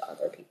connected to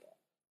other people.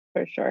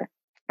 For sure.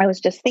 I was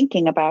just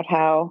thinking about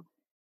how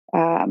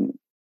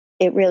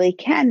it really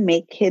can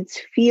make kids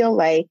feel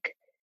like,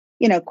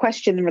 you know,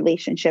 question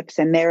relationships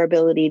and their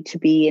ability to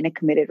be in a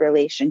committed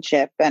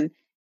relationship.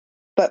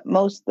 But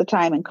most of the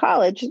time in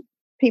college,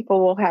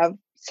 people will have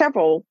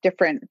several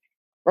different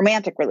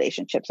romantic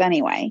relationships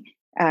anyway.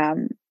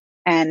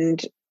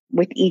 And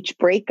with each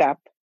breakup,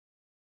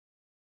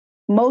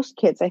 most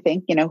kids, I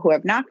think, you know, who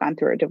have not gone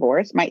through a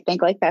divorce might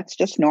think like that's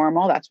just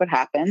normal. That's what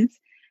happens.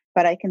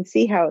 But I can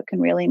see how it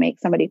can really make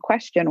somebody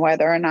question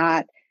whether or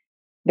not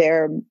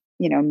they're,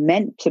 you know,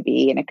 meant to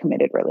be in a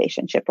committed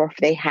relationship, or if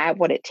they have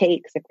what it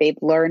takes, if they've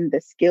learned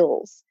the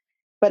skills.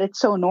 But it's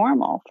so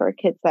normal for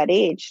kids that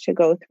age to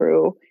go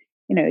through,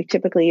 you know,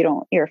 typically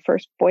your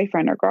first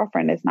boyfriend or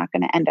girlfriend is not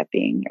going to end up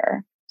being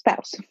your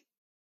spouse.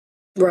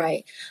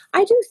 Right.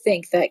 I do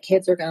think that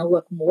kids are going to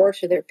look more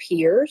to their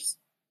peers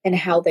and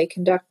how they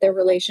conduct their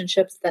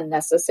relationships than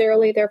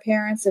necessarily their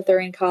parents if they're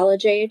in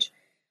college age.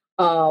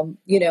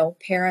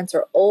 Parents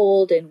are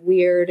old and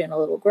weird and a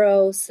little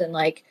gross, and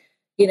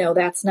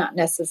that's not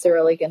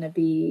necessarily going to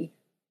be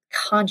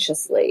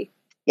consciously,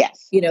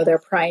 Yes. Their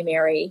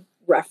primary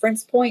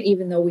reference point,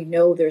 even though we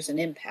know there's an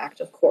impact,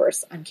 of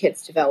course, on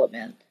kids'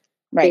 development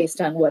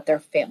based on what their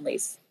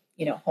families,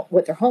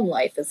 what their home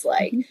life is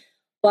like. Mm-hmm.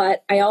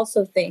 But I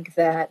also think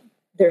that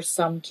there's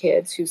some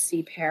kids who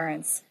see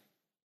parents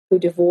who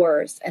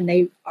divorce and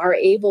they are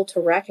able to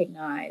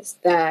recognize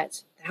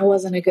that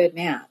wasn't a good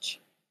match.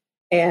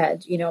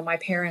 And, my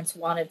parents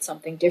wanted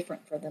something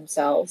different for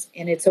themselves.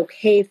 And it's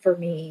okay for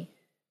me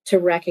to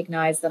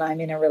recognize that I'm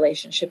in a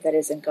relationship that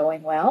isn't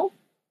going well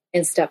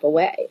and step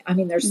away. I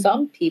mean, there's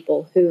some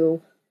people who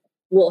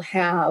will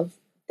have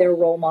their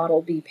role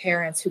model be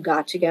parents who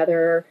got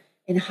together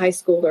in high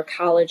school or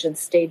college and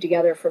stayed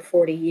together for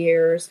 40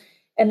 years.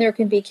 And there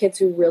can be kids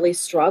who really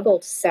struggle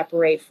to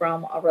separate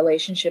from a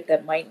relationship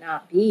that might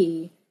not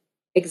be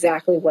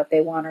exactly what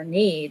they want or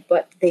need,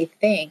 but they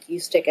think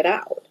you stick it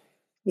out.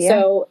 Yeah.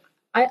 So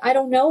I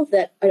don't know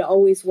that it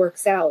always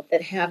works out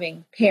that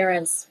having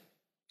parents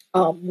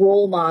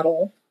role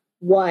model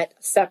what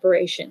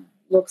separation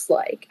looks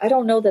like. I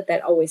don't know that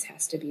always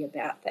has to be a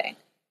bad thing.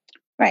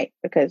 Right,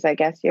 because I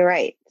guess you're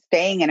right.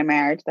 Staying in a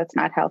marriage that's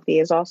not healthy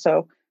is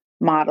also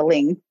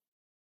modeling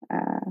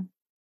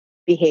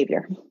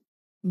behavior.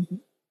 Mm-hmm.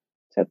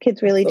 So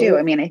kids really do.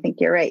 I mean, I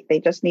think you're right.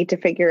 They just need to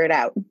figure it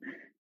out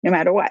no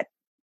matter what,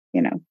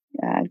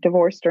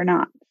 divorced or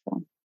not.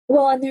 So.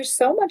 Well, and there's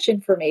so much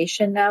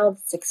information now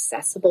that's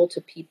accessible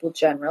to people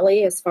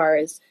generally, as far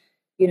as,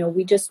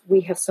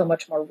 we have so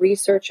much more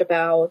research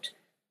about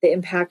the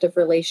impact of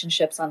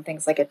relationships on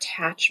things like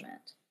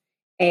attachment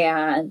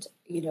and,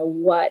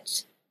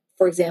 what,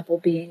 for example,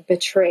 being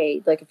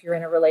betrayed, like if you're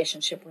in a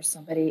relationship where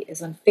somebody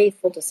is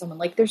unfaithful to someone,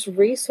 like there's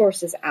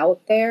resources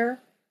out there,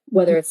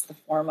 whether it's the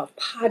form of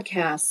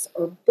podcasts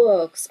or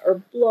books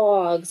or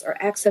blogs or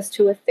access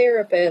to a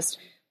therapist,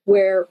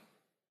 where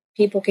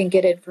people can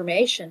get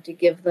information to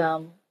give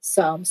them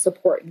some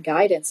support and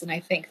guidance. And I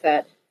think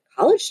that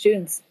college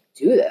students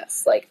do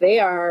this. Like they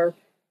are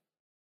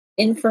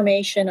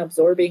information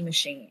absorbing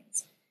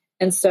machines.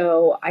 And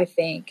so I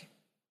think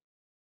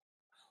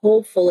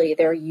hopefully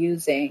they're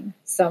using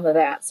some of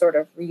that sort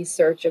of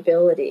research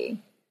ability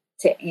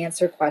to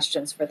answer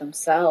questions for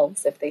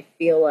themselves if they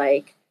feel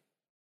like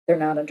they're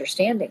not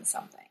understanding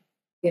something.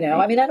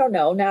 I mean, I don't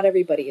know. Not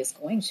everybody is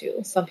going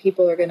to. Some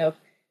people are going to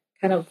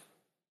kind of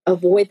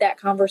avoid that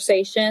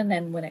conversation.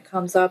 And when it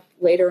comes up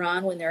later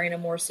on, when they're in a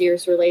more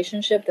serious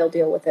relationship, they'll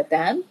deal with it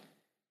then.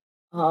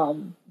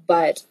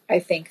 But I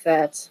think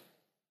that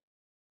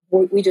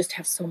we just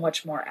have so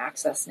much more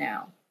access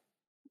now.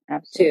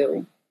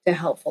 Absolutely. to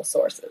helpful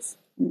sources.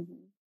 Mm-hmm.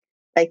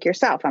 Like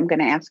yourself, I'm going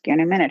to ask you in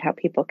a minute how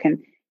people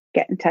can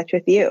get in touch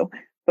with you.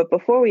 But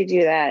before we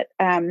do that,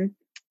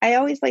 I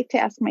always like to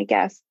ask my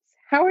guests,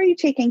 how are you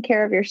taking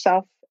care of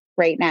yourself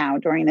right now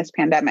during this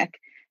pandemic?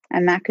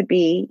 And that could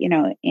be,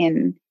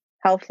 in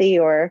healthy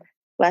or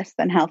less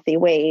than healthy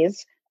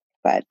ways.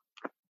 But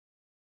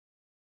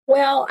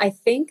well, I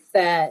think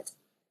that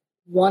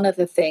one of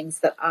the things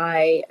that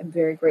I am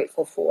very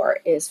grateful for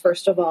is,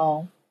 first of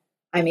all,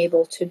 I'm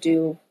able to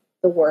do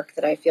the work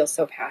that I feel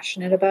so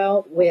passionate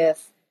about,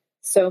 with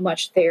so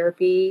much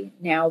therapy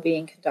now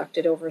being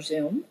conducted over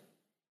Zoom.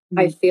 Mm-hmm.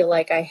 I feel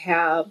like I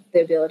have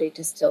the ability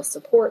to still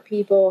support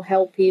people,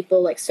 help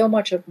people. Like so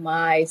much of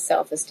my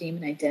self-esteem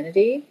and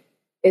identity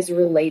is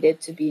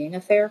related to being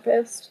a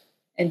therapist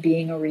and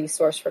being a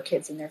resource for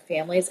kids and their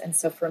families. And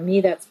so for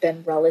me, that's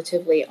been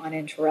relatively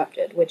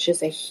uninterrupted, which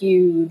is a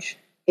huge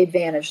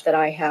advantage that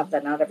I have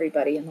that not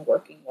everybody in the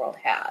working world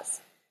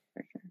has.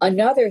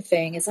 Another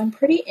thing is I'm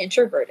pretty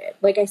introverted.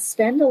 Like I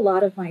spend a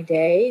lot of my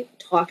day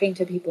talking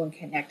to people and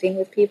connecting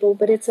with people,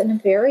 but it's in a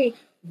very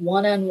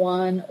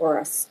one-on-one or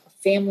a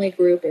family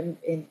group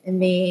in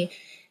me.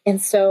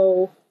 And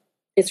so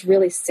it's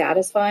really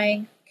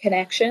satisfying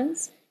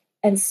connections.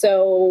 And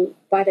so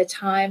by the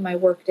time my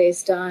work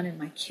day's done and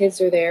my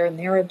kids are there and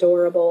they're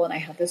adorable and I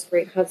have this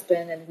great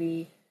husband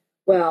and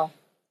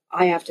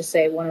I have to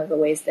say one of the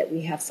ways that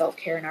we have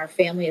self-care in our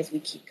family is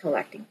we keep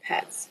collecting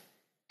pets.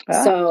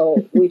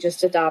 So we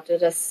just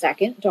adopted a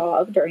second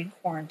dog during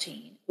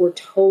quarantine. We're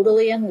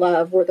totally in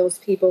love. We're those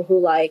people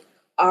who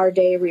our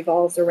day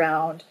revolves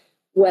around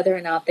whether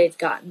or not they've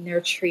gotten their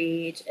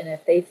treat and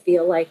if they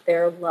feel like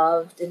they're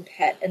loved and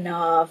pet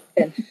enough.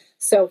 And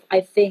so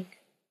I think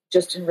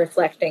just in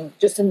reflecting,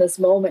 just in this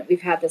moment,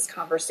 we've had this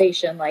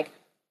conversation, like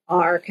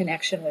our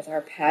connection with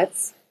our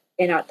pets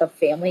and at the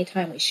family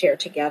time we share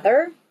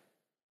together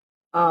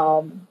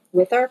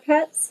with our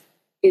pets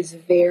is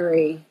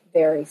very,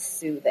 very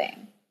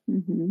soothing.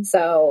 Mm-hmm.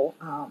 So,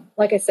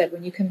 like I said,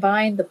 when you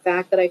combine the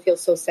fact that I feel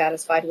so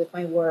satisfied with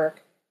my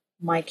work,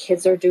 my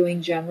kids are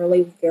doing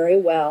generally very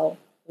well.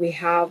 We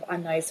have a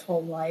nice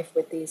home life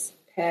with these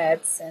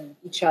pets and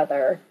each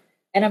other.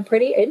 And I'm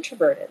pretty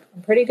introverted.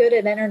 I'm pretty good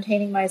at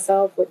entertaining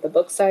myself with the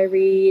books I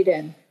read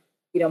and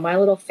my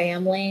little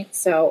family.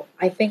 So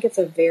I think it's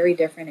a very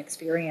different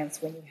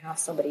experience when you have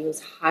somebody who's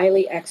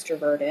highly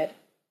extroverted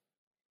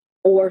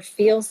or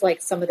feels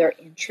like some of their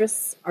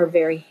interests are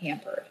very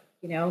hampered.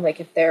 Like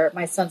if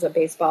my son's a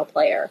baseball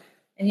player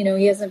and,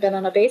 he hasn't been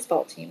on a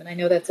baseball team. And I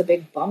know that's a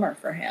big bummer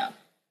for him,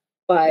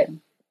 but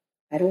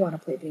I don't want to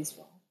play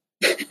baseball.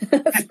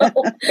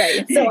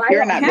 Right. So I You're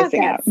don't not have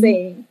missing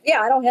that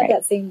out. I don't have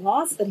that same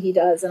loss that he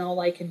does. And all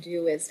I can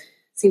do is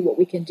see what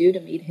we can do to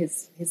meet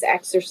his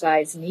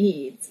exercise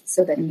needs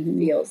so that he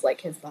feels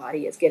like his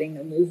body is getting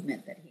the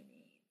movement that he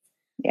needs.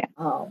 Yeah.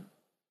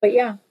 But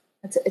yeah,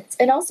 it's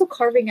and also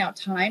carving out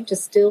time to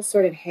still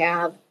sort of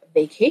have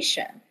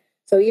vacation.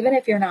 So even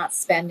if you're not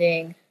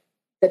spending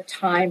the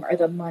time or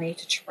the money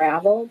to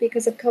travel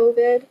because of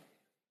COVID,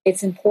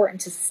 it's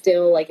important to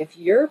still, like, if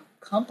your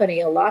company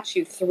allots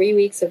you 3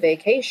 weeks of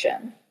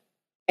vacation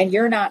and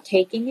you're not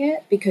taking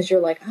it because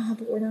you're like,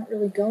 but we're not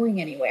really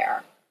going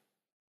anywhere,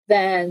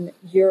 then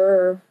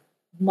you're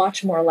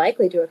much more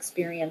likely to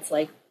experience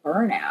like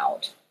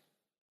burnout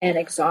and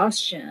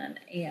exhaustion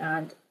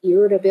and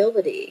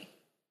irritability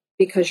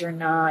because you're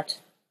not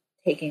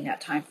taking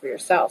that time for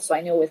yourself. So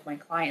I know with my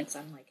clients,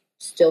 I'm like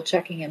still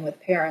checking in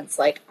with parents,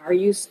 like, are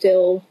you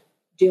still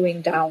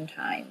doing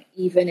downtime,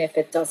 even if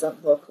it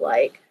doesn't look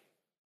like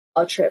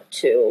a trip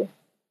to,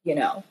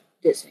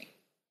 Disney?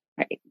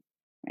 Right.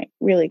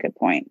 Really good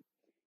point.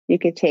 You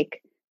could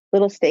take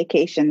little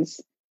staycations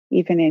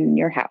even in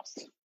your house.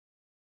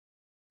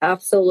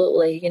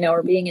 Absolutely.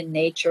 Or being in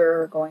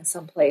nature or going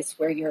someplace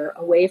where you're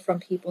away from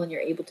people and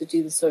you're able to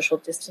do the social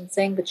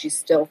distancing, but you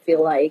still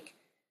feel like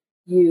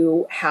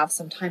you have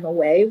some time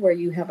away where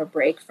you have a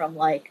break from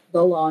like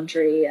the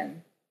laundry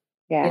and,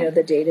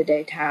 the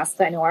day-to-day tasks.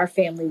 I know our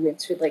family went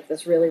to like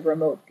this really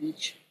remote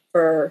beach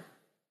for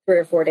 3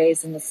 or 4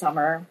 days in the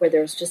summer where there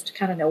was just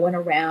kind of no one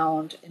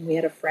around. And we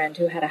had a friend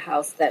who had a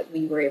house that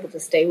we were able to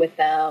stay with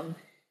them.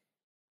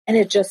 And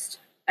it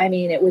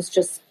was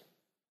just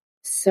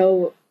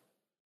so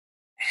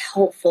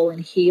helpful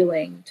and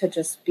healing to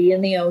just be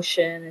in the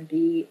ocean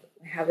and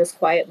have this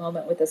quiet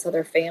moment with this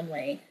other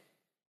family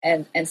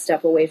and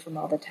step away from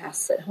all the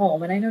tasks at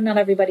home. And I know not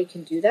everybody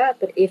can do that,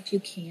 but if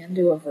you can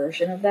do a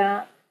version of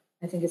that,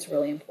 I think it's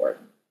really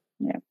important.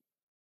 Yeah.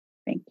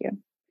 Thank you.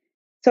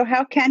 So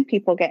how can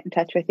people get in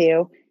touch with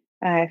you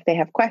if they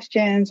have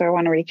questions or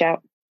want to reach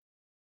out?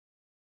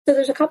 So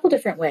there's a couple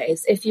different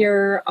ways. If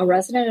you're a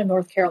resident of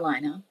North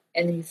Carolina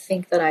and you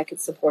think that I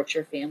could support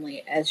your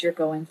family as you're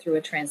going through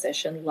a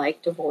transition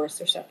like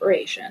divorce or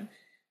separation,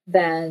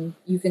 then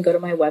you can go to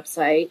my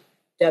website,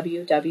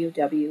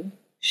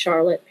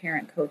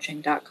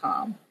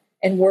 www.charlotteparentcoaching.com,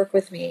 and work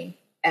with me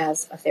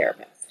as a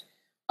therapist.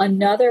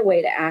 Another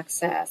way to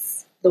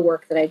access the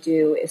work that I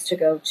do is to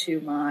go to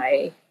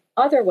my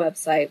other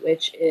website,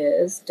 which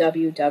is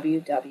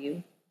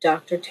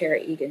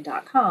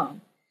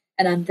www.drtaraegan.com.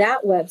 And on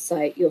that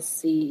website, you'll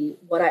see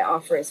what I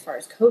offer as far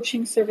as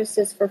coaching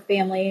services for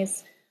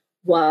families.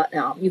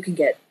 You can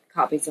get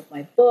copies of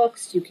my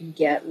books. You can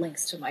get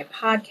links to my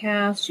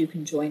podcast. You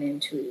can join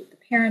into the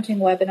parenting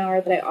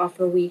webinar that I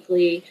offer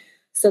weekly.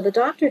 So the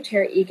Dr.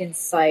 Tara Egan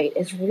site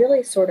is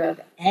really sort of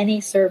any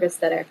service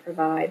that I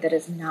provide that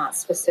is not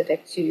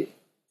specific to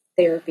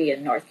therapy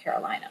in North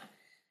Carolina.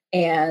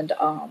 And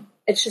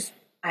it's just,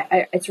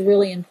 it's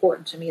really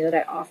important to me that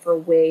I offer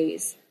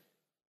ways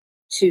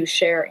to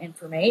share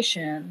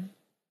information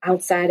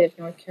outside of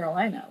North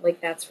Carolina.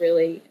 Like, that's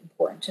really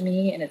important to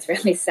me, and it's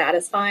really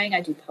satisfying.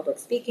 I do public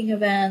speaking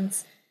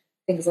events,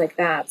 things like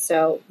that.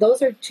 So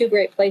those are 2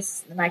 great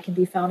places, and I can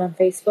be found on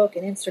Facebook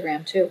and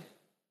Instagram too.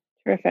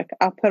 Terrific.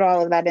 I'll put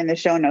all of that in the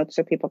show notes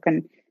so people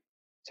can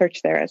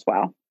search there as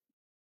well.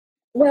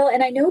 Well,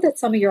 and I know that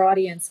some of your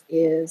audience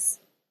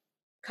is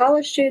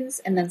college students,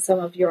 and then some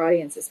of your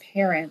audience is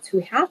parents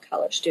who have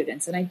college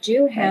students. And I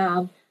do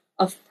have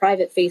a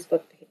private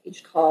Facebook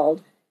page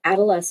called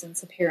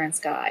Adolescence, a Parent's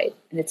Guide,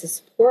 and it's a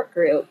support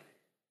group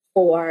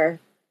for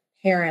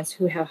parents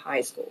who have high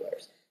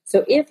schoolers.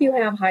 So if you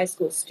have high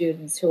school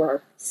students who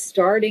are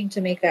starting to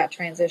make that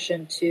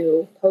transition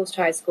to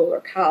post-high school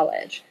or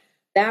college,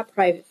 that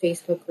private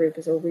Facebook group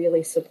is a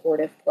really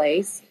supportive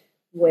place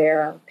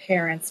where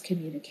parents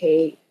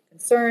communicate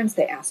concerns,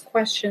 they ask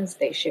questions,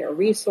 they share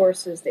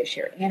resources, they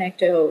share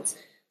anecdotes.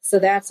 So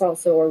that's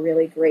also a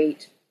really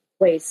great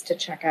place to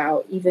check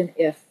out, even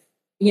if,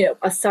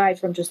 aside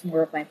from just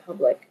more of my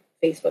public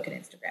Facebook and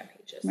Instagram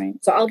pages. Right.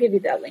 So I'll give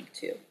you that link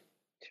too.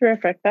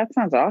 Terrific. That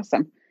sounds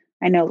awesome.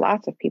 I know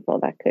lots of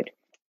people that could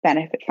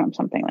benefit from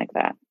something like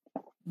that.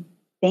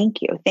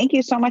 Thank you. Thank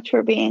you so much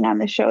for being on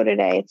the show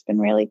today. It's been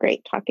really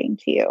great talking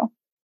to you.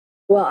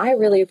 Well, I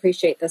really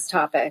appreciate this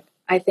topic.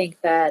 I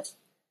think that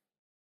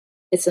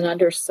it's an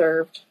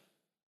underserved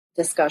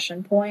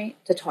discussion point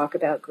to talk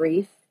about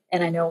grief.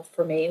 And I know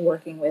for me,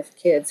 working with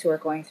kids who are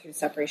going through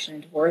separation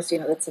and divorce,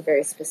 that's a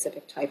very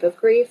specific type of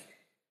grief.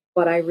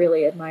 But I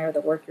really admire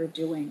the work you're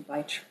doing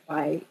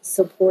by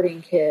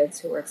supporting kids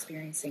who are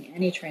experiencing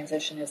any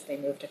transition as they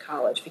move to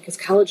college, because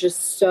college is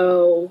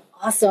so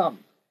awesome,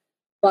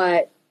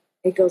 but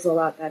it goes a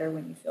lot better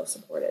when you feel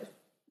supported.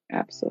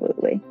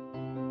 Absolutely.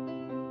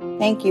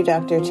 Thank you,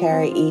 Dr.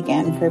 Tara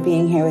Egan, for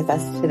being here with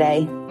us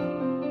today.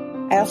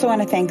 I also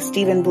want to thank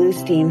Stephen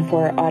Bluestein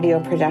for audio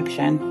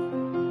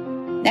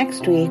production.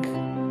 Next week,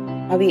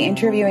 I'll be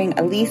interviewing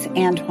Elise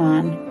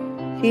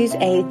Antoine. She's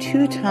a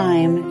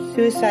 2-time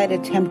suicide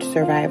attempt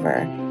survivor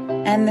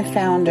and the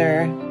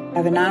founder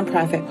of a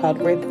nonprofit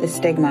called Rip the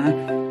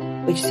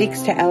Stigma, which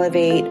seeks to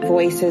elevate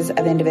voices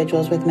of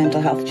individuals with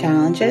mental health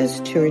challenges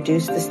to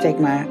reduce the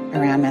stigma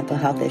around mental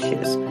health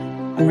issues.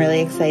 I'm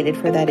really excited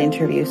for that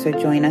interview, so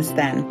join us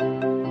then.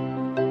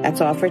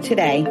 That's all for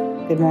today.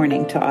 Good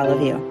morning to all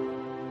of you.